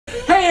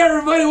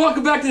everybody,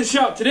 welcome back to the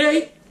shop.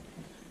 Today,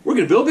 we're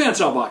going to build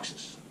bandsaw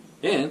boxes,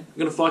 and I'm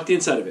going to flock the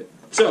inside of it.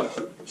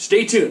 So,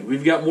 stay tuned.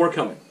 We've got more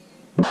coming.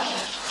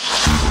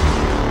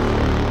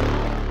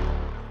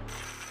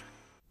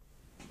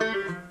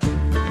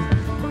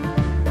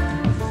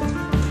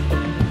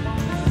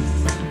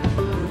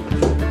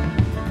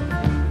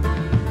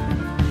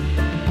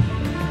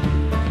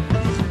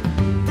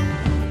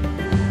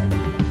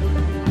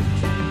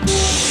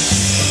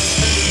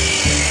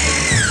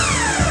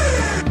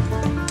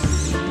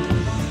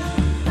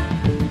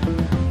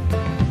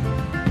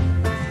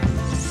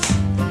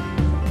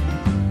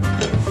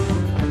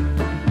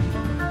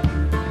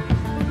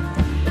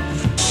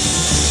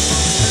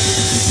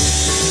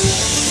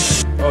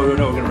 Oh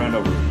no, we're gonna round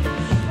over.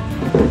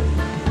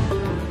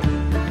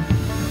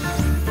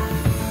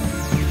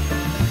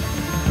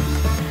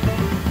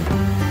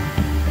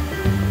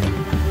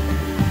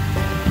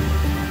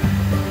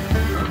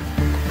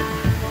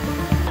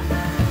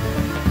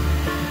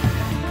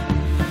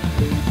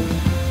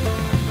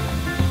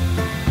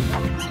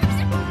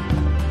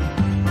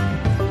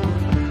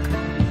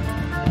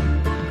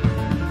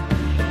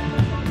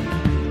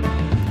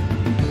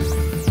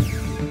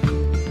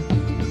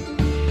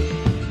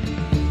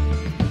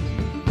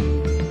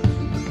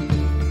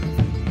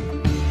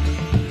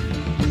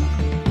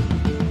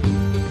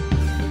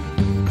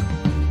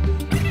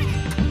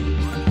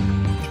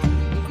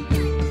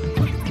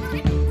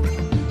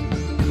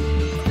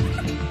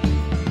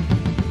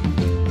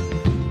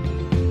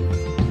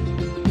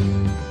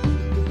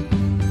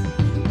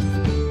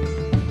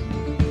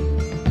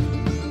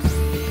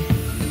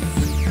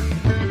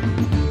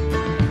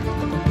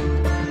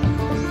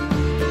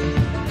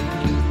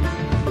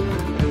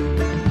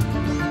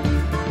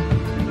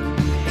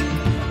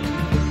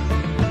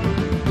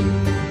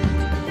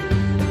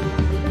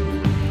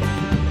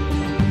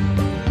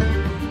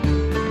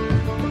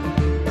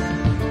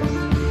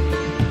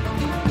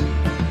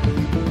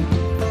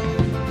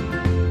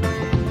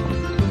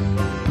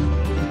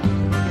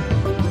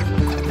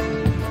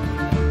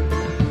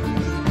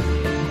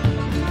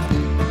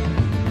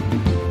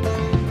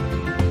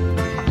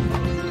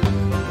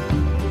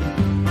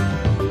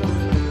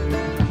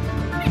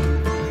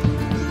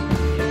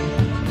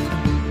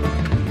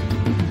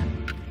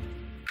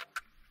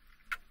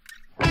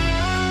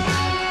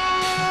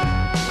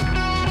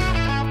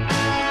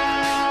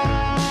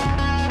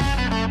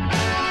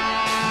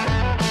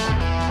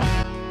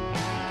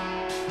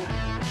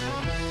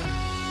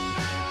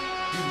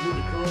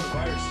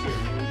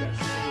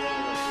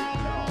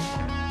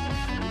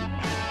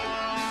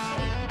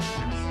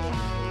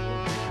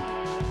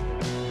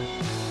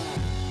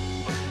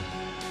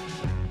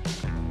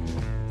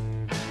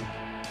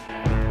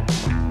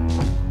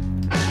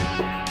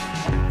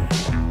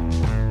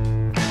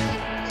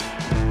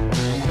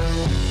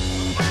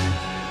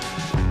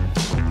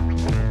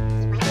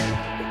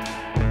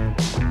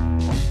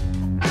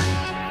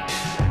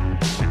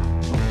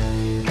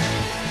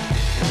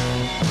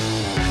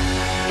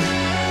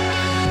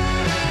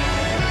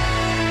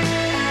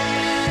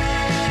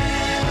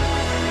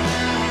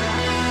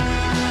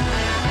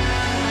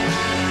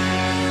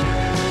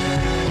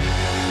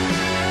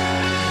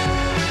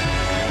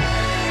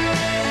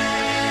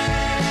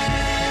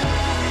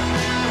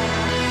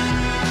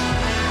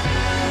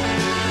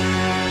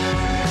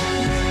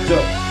 So,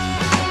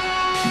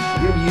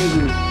 we're going to be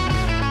using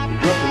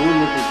Grumpy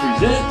Woodworker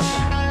Presents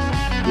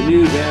the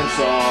new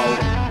Bandsaw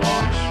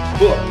Box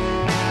book.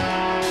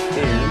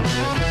 And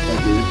by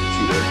David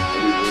Picciuto, I'll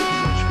leave a link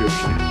in the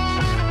description.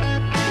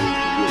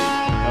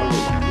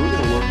 However, we're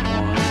going to work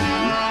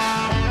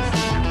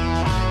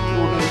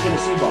on the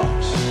Tennessee box.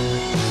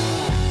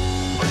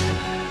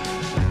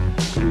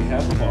 So we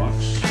have the box.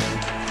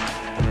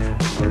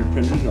 We've already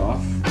printed it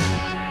off.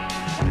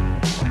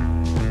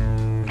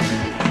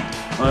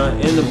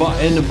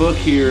 In the book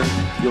here,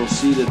 you'll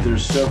see that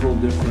there's several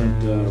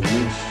different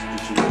links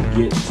that you can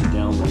get to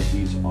download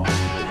these off.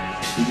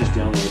 We just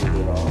downloaded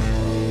it off.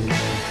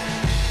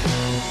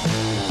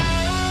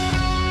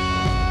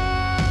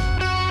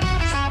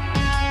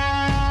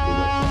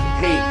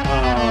 Hey,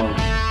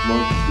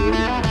 Mark, good,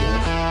 I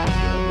guess.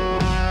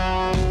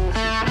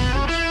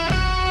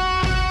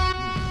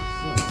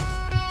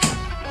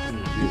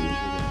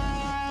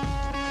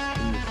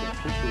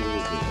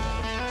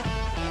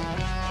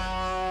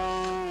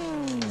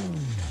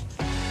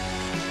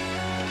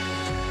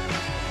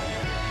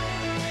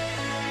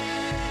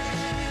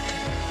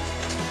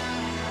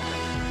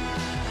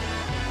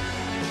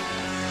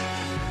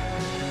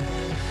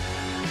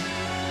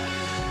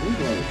 We're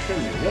going to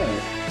trim it up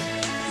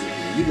so we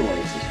can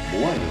utilize this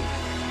blank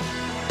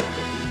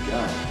that we've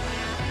got.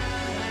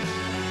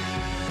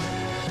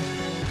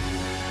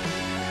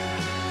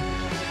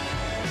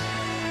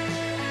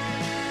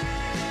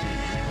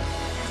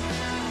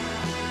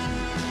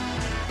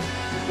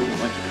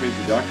 Like the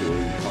crazy doctor where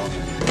you cause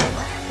him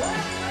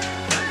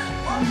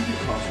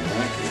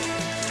back here.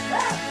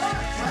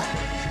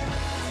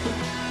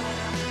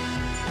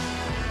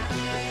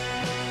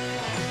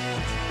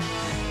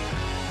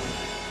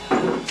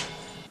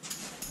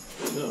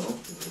 So,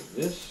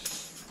 this.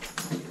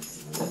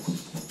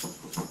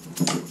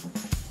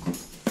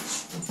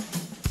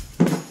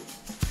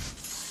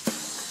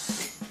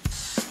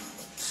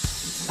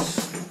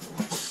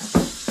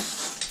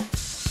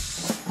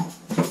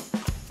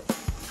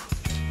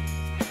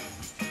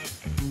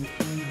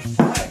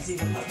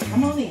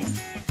 Come on in.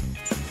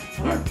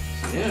 Alright,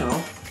 so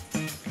now,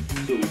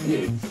 so what we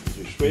did is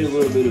we sprayed a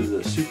little bit of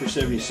the Super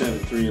 77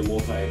 3M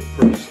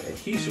multi-purpose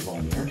adhesive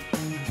on there.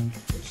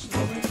 It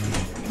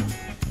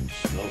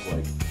smells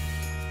like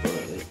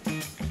toilet.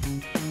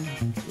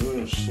 We're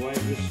going to slide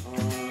this on.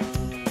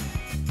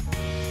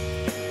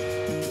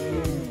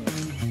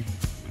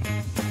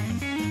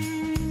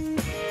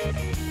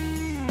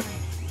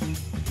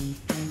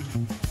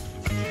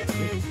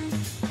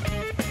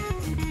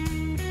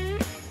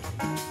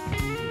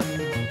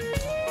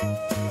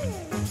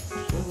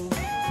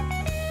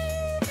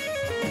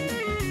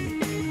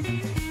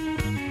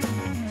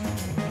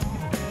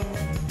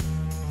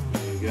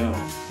 Go.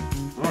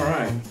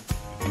 Alright,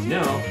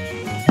 now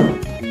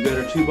we've got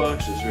our 2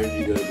 boxes ready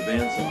to go to the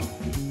bandsaw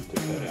to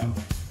cut out.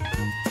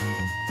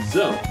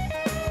 So,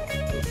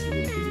 let's see what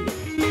we can do.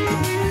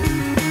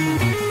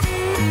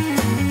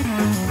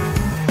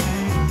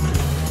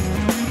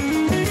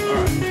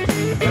 Alright,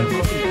 got it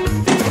broken down.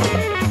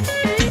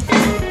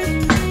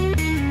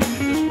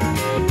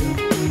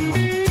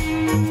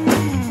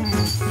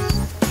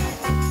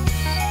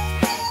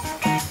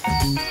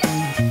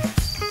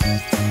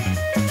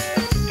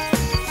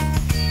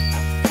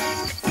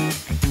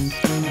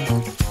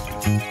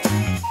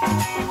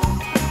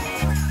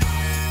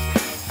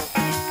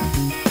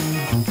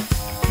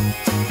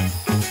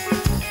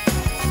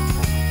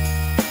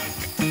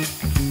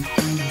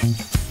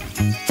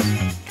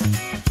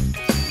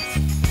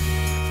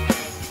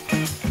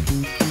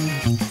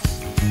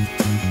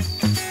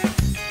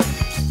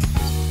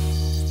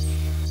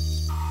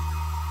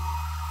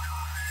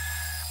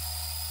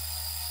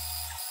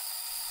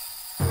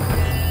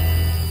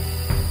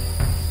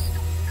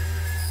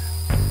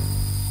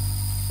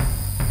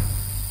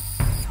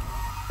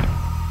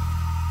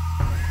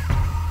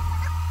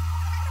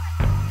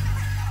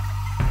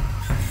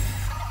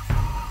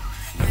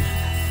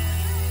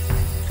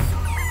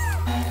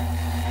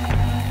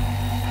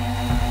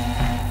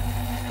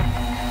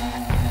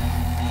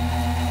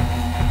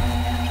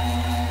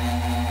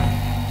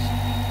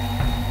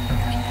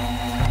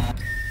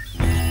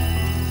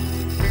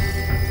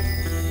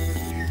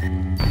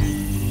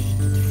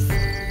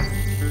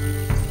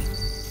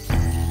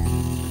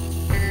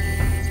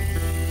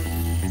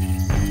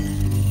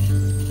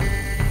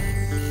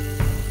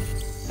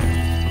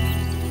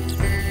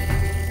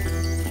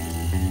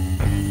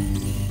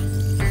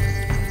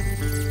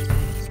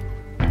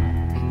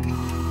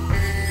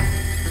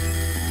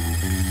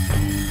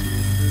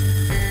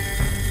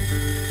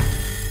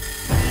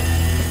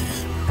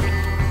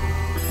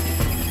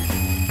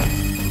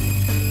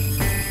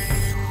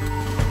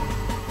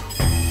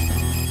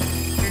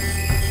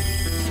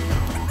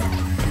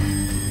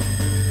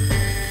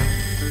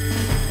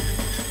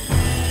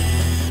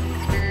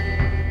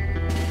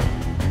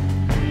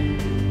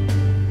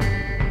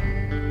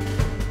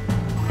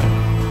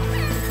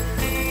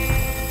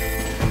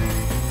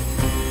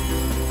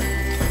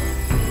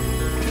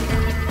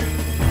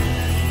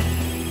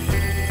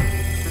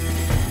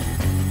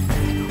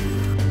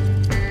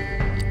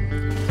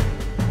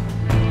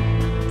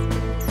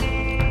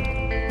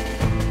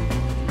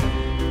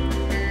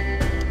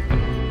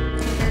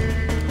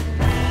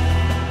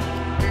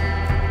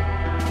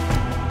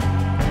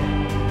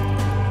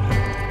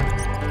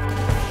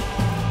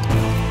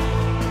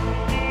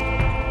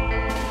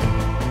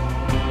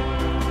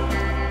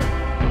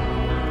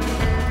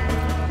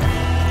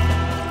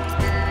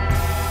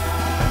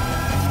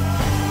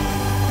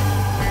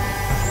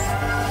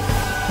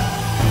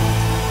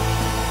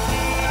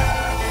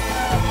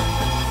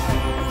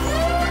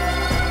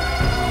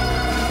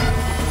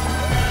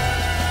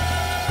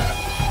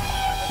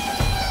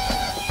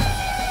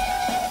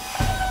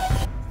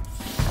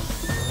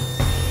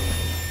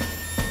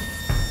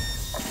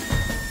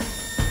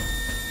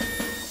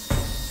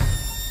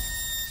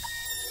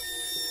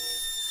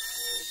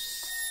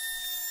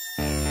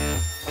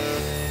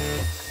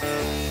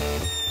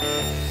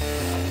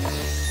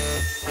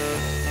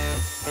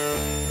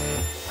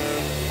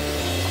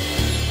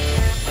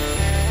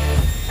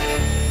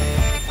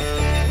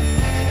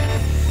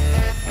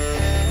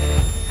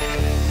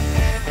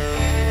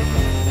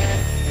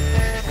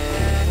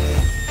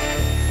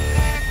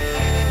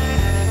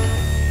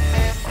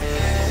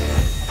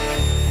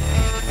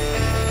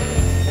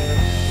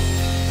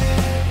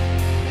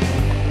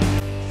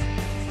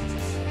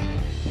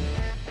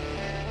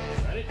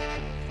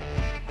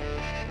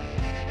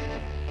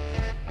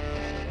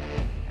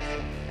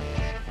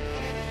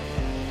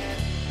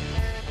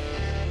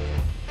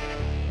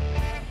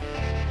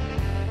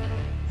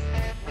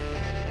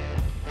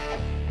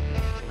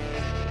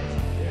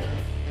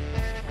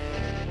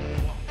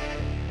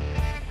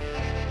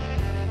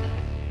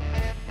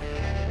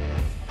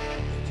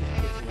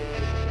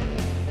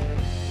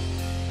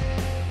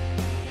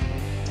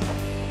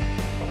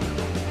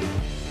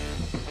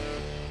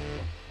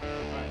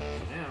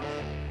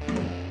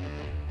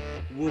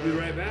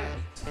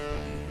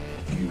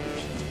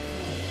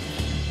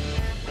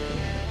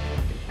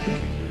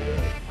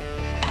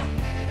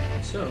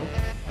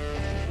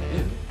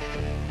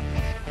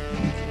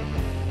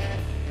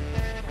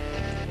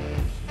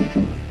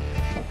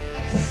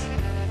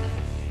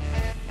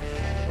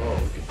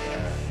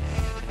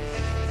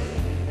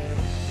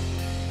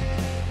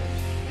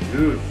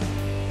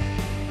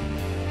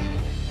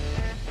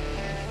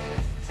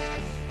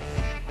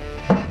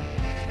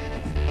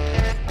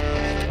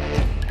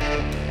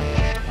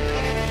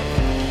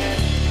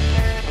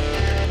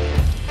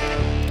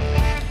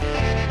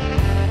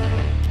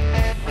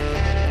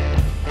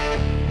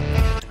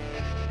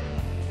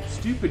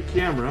 stupid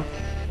camera,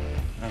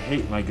 I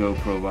hate my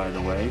GoPro by the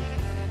way,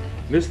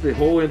 missed the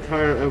whole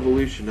entire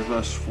evolution of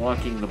us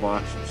flocking the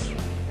boxes.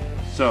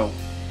 So,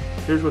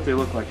 here's what they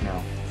look like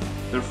now.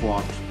 They're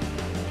flocked.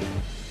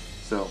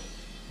 So,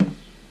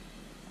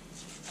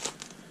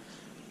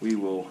 we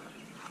will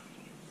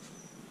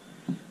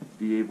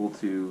be able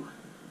to,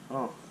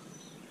 we'll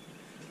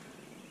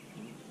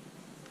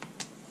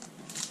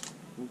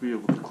be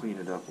able to clean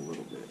it up a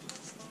little bit.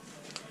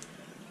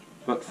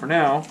 But for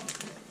now,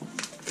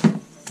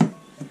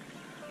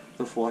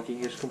 the flocking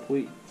is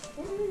complete.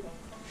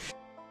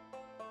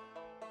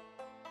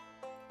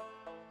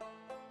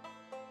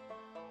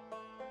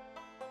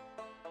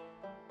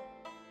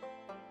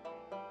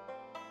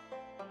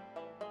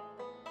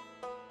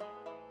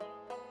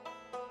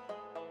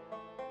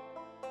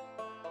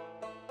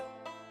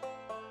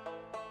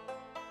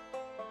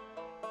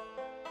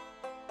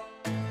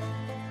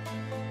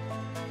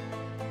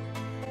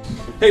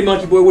 Hey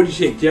Monkey Boy, what did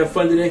you think? Did you have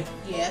fun today?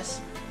 Yes.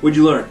 What'd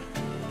you learn?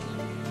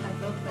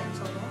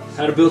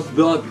 How to build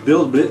the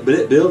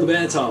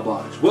Bandsaw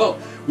Box. Well,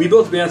 we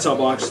built the Bandsaw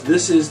Box.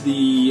 This is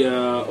the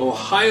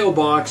Ohio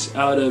box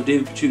out of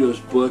David Picciuto's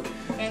book.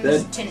 And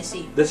this is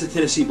Tennessee. That's a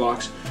Tennessee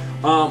box.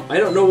 I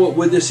don't know what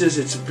wood this is.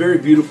 It's a very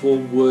beautiful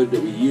wood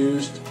that we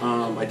used.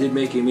 I did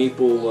make a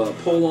maple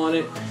pole on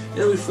it,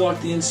 and we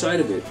flocked the inside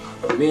of it.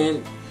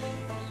 Man,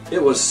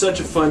 it was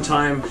such a fun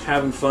time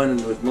having fun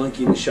with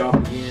Monkey in the shop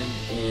again,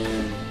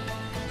 and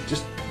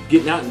just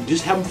getting out and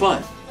just having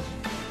fun.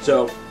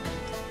 So,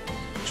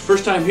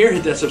 first time here,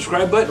 hit that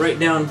subscribe button right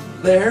down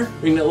there.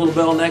 Ring that little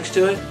bell next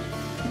to it.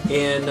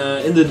 And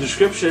in the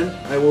description,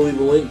 I will leave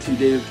a link to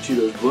David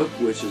Picciuto's book,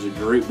 which is a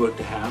great book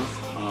to have.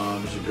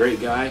 He's a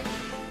great guy.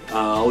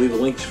 I'll leave a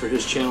link for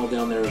his channel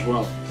down there as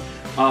well.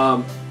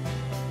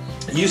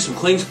 Use some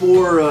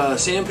Klingspor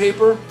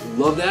sandpaper.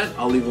 Love that.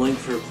 I'll leave a link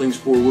for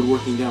Klingspor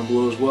woodworking down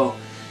below as well.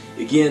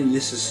 Again,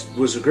 this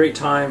was a great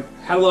time.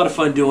 Had a lot of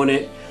fun doing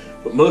it.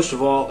 But most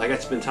of all, I got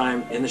to spend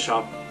time in the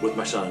shop with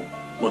my son,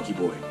 Monkey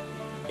Boy.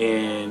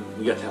 And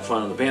we got to have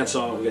fun on the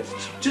bandsaw. We got to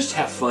just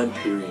have fun,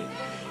 period.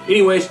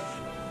 Anyways,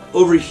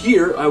 over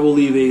here I will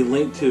leave a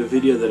link to a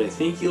video that I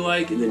think you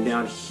like, and then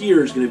down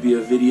here is going to be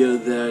a video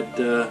that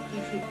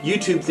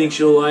YouTube thinks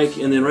you'll like,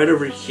 and then right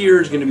over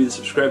here is going to be the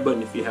subscribe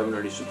button if you haven't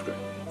already subscribed.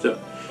 So,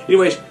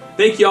 anyways,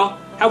 thank y'all.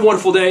 Have a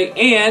wonderful day,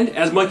 and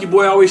as Monkey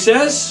Boy always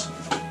says,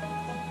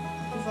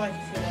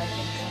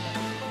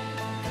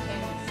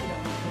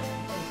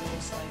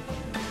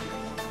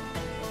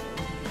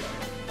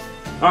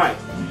 alright,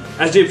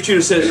 as David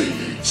Picciuto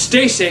says,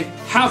 stay safe,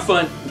 have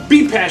fun,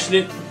 be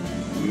passionate,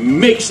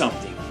 make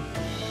something.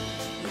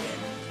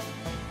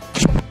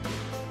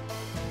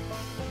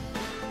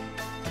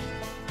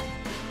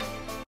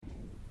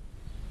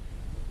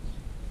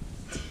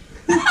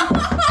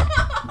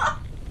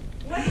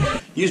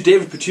 Use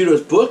David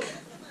Picciuto's book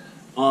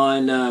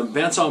on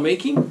bandsaw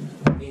making,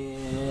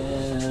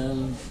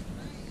 and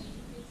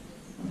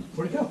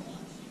where'd it go?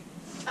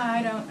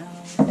 I don't know.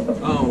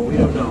 Oh, we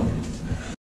don't know.